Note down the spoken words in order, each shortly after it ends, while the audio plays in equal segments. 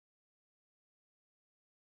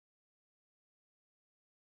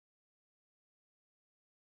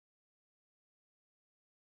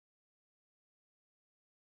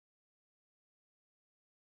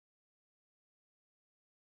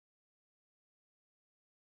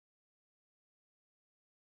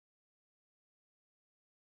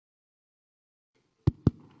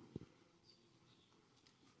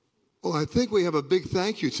Well, I think we have a big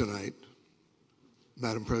thank you tonight,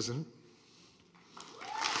 Madam President.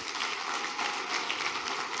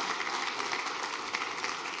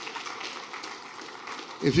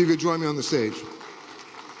 If you could join me on the stage.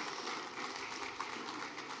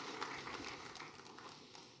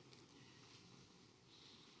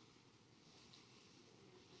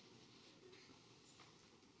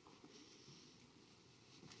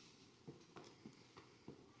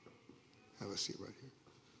 Have a seat right here.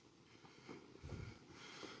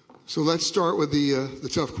 So let's start with the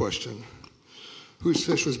tough question. Whose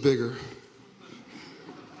fish was bigger?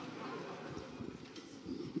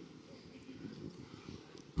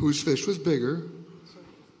 Whose fish was bigger?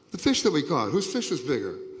 The fish that we caught. Whose fish was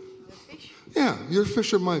bigger? The fish? Yeah, your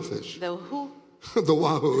fish or my fish? The who? The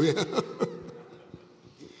wahoo, yeah.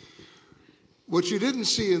 What you didn't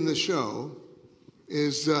see in the show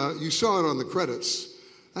is you saw it on the credits.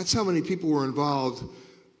 That's how many people were involved,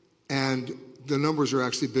 and the numbers are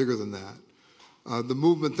actually bigger than that. The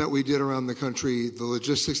movement that we did around the country, the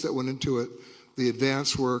logistics that went into it, the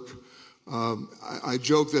advance work. I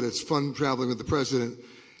joke that it's fun traveling with the president.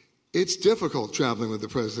 It's difficult traveling with the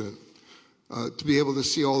president to be able to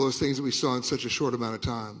see all those things that we saw in such a short amount of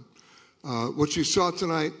time. What you saw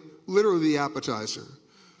tonight, literally the appetizer.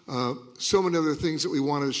 So many other things that we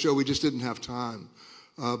wanted to show, we just didn't have time.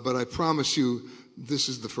 But I promise you, this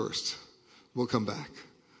is the first. We'll come back.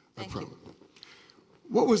 Thank you.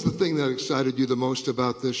 What was the thing that excited you the most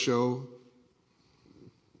about this show?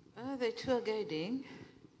 The tour guiding,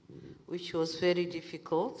 which was very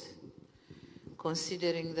difficult,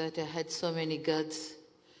 considering that I had so many guards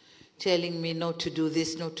telling me not to do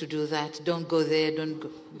this, not to do that, don't go there,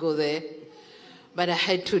 don't go there. But I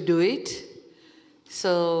had to do it.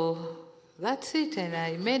 So that's it, and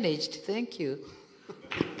I managed. Thank you.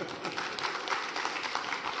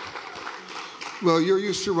 Well, you're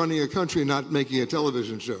used to running a country, not making a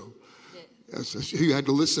television show. Yes. Yes, you had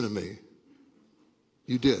to listen to me.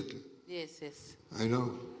 You did. Yes, yes. I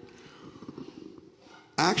know.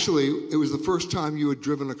 Actually, it was the first time you had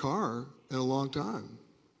driven a car in a long time.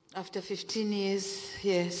 After 15 years,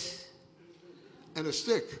 yes. And a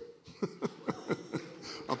stick.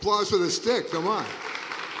 Applause for the stick, come on.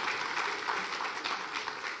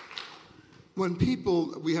 When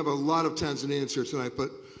people, we have a lot of Tanzanians here tonight, but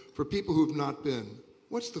for people who've not been,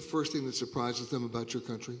 what's the first thing that surprises them about your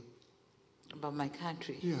country? About my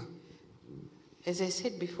country? Yeah. As I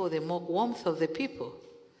said before, the warmth of the people,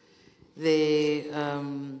 the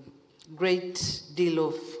great deal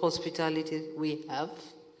of hospitality we have,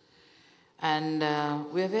 and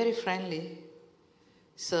we are very friendly.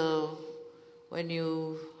 So when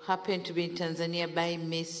you happen to be in Tanzania by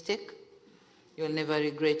mistake, you'll never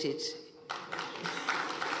regret it.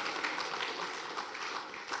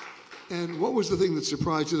 And what was the thing that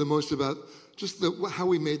surprised you the most about just how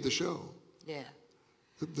we made the show? Yeah.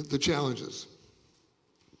 The challenges.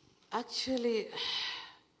 Actually,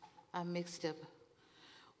 I'm mixed up.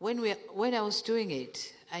 When I was doing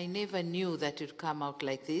it, I never knew that it would come out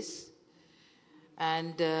like this.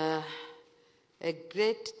 And a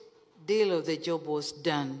great deal of the job was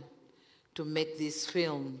done to make this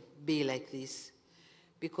film be like this.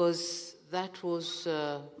 Because that was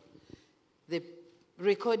the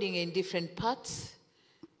recording in different parts.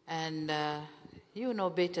 And you know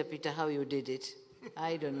better, Peter, how you did it.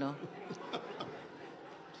 I don't know.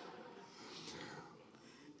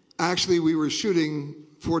 Actually, we were shooting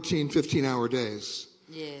 14, 15-hour days.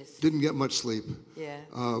 Yes. Didn't get much sleep. Yeah.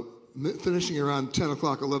 Finishing around 10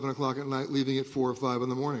 o'clock, 11 o'clock at night, leaving at 4 or 5 in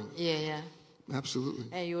the morning. Yeah, yeah. Absolutely.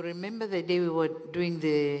 And you remember the day we were doing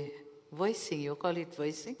the voicing, you call it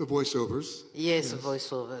voicing? The voiceovers. Yes,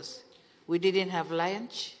 voiceovers. We didn't have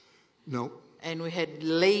lunch. No. And we had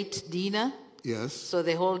late dinner. Yes. So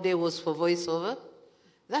the whole day was for voiceover.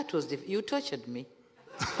 That was you tortured me.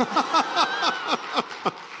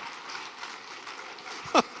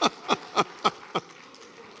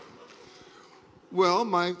 Well,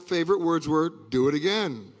 my favorite words were, do it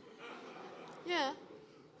again. Yeah.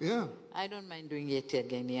 Yeah. I don't mind doing it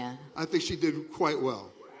again, yeah. I think she did quite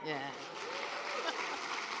well. Yeah.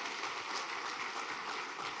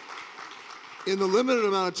 In the limited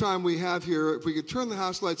amount of time we have here, if we could turn the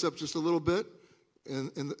house lights up just a little bit.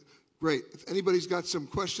 Great. If anybody's got some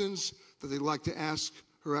questions that they'd like to ask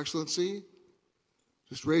Her Excellency,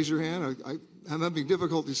 just raise your hand. I'm having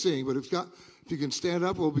difficulty seeing, but if you can stand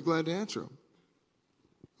up, we'll be glad to answer them.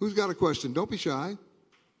 Who's got a question? Don't be shy.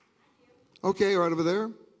 Okay, right over there.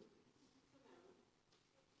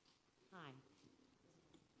 Hi.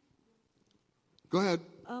 Go ahead.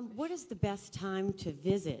 What is the best time to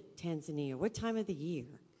visit Tanzania? What time of the year?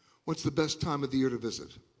 What's the best time of the year to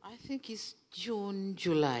visit? I think it's June,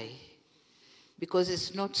 July, because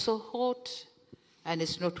it's not so hot and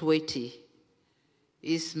it's not wetty.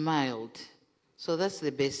 It's mild. So that's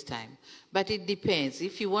the best time. But it depends.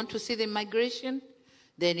 If you want to see the migration,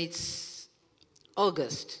 then it's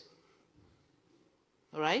August.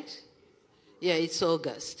 All right? Yeah, it's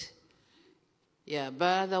August. Yeah,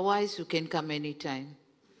 but otherwise you can come anytime.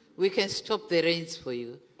 We can stop the rains for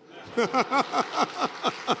you.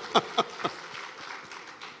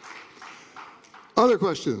 Other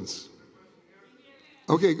questions?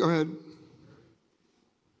 Okay, go ahead.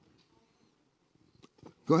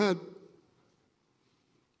 Go ahead.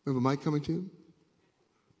 We have a mic coming to you.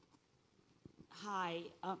 Hi,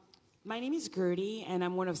 my name is Gertie, and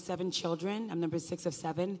I'm one of 7 children. I'm number 6 of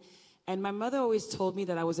 7. And my mother always told me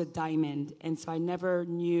that I was a diamond, and so I never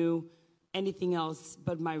knew anything else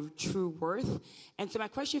but my true worth. And so my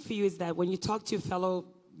question for you is that when you talk to fellow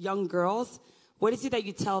young girls, what is it that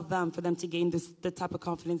you tell them for them to gain the type of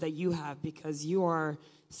confidence that you have? Because you are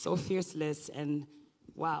so fearless, and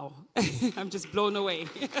wow, I'm just blown away.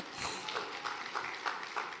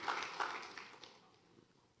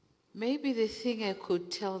 Maybe the thing I could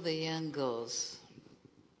tell the young girls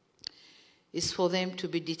is for them to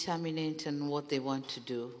be determined in what they want to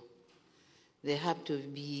do. They have to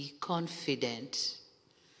be confident,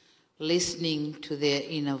 listening to their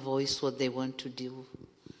inner voice, what they want to do,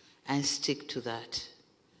 and stick to that.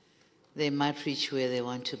 They might reach where they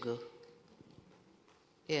want to go.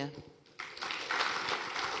 Yeah.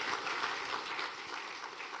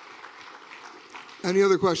 Any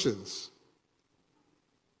other questions?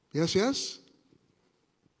 Yes, yes?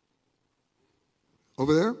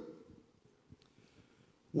 Over there?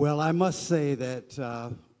 Well, I must say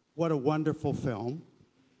that what a wonderful film.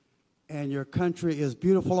 And your country is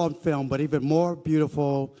beautiful on film, but even more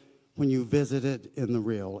beautiful when you visit it in the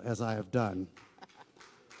real, as I have done.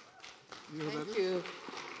 Thank you.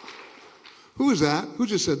 Who is that? Who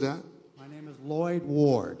just said that? My name is Lloyd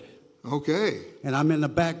Ward. Okay. And I'm in the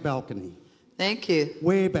back balcony. Thank you.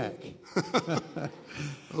 Way back.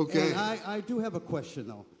 Okay. And I do have a question,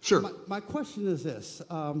 though. Sure. My question is this.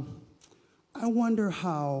 I wonder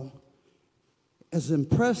how, as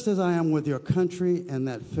impressed as I am with your country and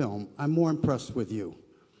that film, I'm more impressed with you,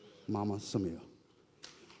 Mama Samia.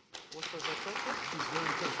 What was the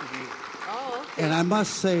question? Oh, okay. And I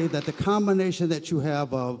must say that the combination that you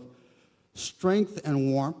have of strength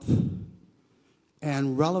and warmth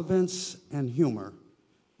and relevance and humor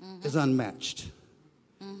is unmatched.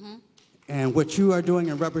 And what you are doing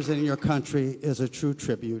in representing your country is a true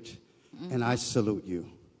tribute, and I salute you.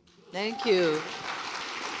 Thank you.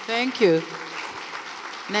 Thank you.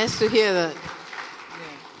 Nice to hear that.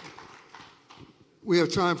 We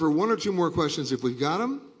have time for 1 or 2 more questions if we've got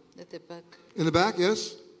them. At the back. In the back,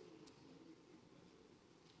 yes?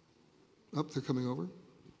 Up, they're coming over.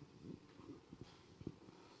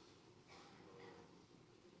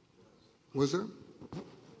 Was there?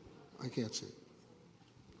 I can't see.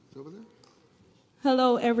 It's over there?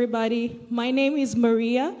 Hello, everybody. My name is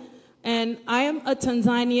Maria, and I am a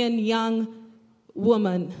Tanzanian young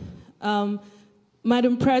woman.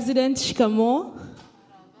 Madam President, shikamo.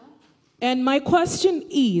 And my question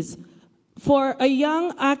is, for a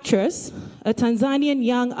young actress, a Tanzanian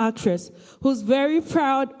young actress, who's very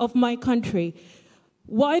proud of my country,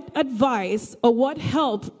 what advice or what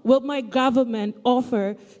help will my government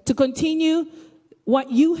offer to continue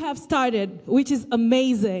what you have started, which is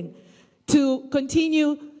amazing, to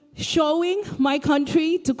continue showing my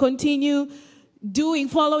country, to continue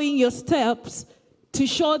following your steps, to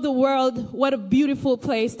show the world what a beautiful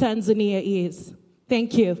place Tanzania is.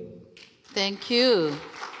 Thank you. Thank you.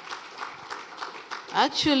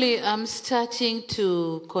 Actually, I'm starting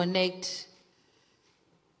to connect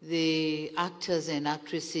the actors and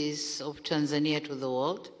actresses of Tanzania to the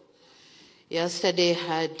world. Yesterday I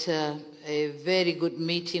had a very good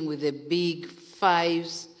meeting with the big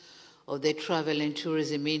fives of the travel and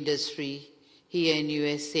tourism industry here in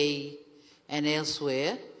USA and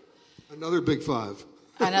elsewhere. Another big 5.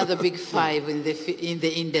 Another big 5 in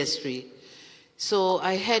the industry. So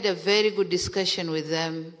I had a very good discussion with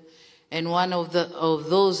them, and one of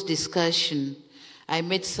those discussions, I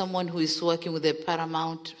met someone who is working with the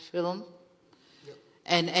Paramount Film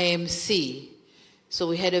and AMC. So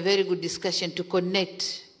we had a very good discussion to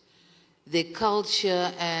connect the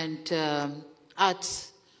culture and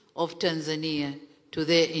arts of Tanzania to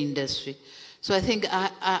their industry. So I think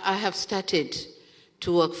I have started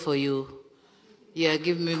to work for you. Yeah,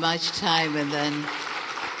 give me much time and then,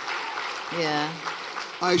 yeah.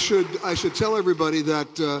 I should tell everybody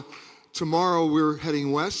that tomorrow we're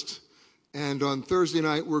heading west, and on Thursday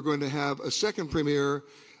night we're going to have a second premiere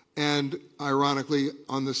and ironically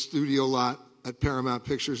on the studio lot at Paramount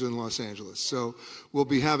Pictures in Los Angeles. So we'll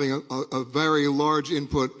be having a very large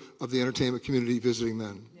input of the entertainment community visiting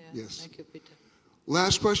then. Yeah, yes. Thank you, Peter.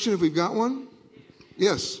 Last question, if we've got one?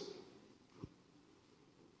 Yes.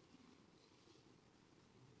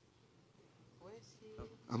 Where's he?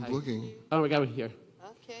 I'm looking. Oh, we got it here.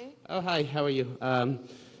 Okay. Oh, hi, how are you?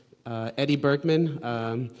 Eddie Bergman.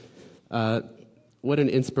 What an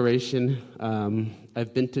inspiration.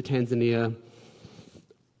 I've been to Tanzania,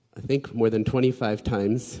 I think, more than 25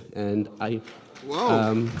 times, and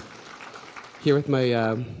Whoa. here with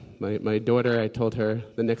my daughter, I told her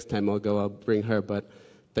the next time I'll go, I'll bring her, but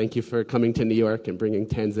thank you for coming to New York and bringing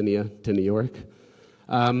Tanzania to New York.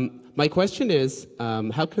 My question is,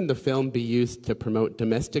 how can the film be used to promote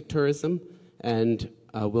domestic tourism, and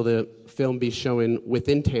will the film be shown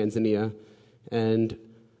within Tanzania? And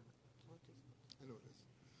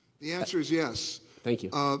The answer is yes. thank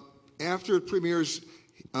you. After it premieres,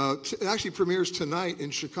 it actually premieres tonight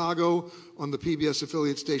in Chicago on the PBS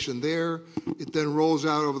affiliate station there. It then rolls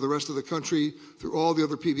out over the rest of the country through all the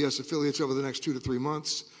other PBS affiliates over the next 2 to 3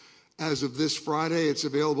 months. As of this Friday, it's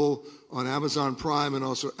available on Amazon Prime and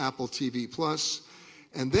also Apple TV+.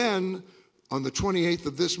 And then on the 28th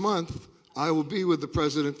of this month, I will be with the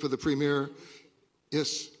president for the premiere.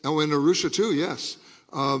 Yes. Oh, in Arusha too, yes.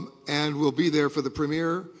 And we'll be there for the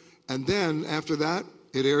premiere. And then after that,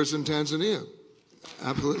 it airs in Tanzania.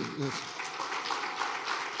 Absolutely, yes.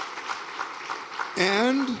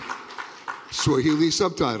 And Swahili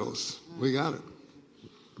subtitles. We got it.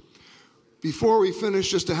 Before we finish,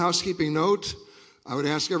 just a housekeeping note. I would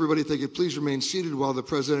ask everybody if they could please remain seated while the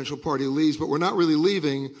presidential party leaves, but we're not really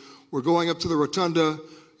leaving. We're going up to the rotunda.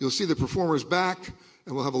 You'll see the performers back,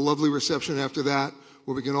 and we'll have a lovely reception after that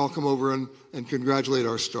where we can all come over and congratulate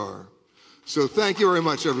our star. So thank you very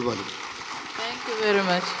much, everybody. Thank you very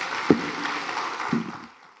much.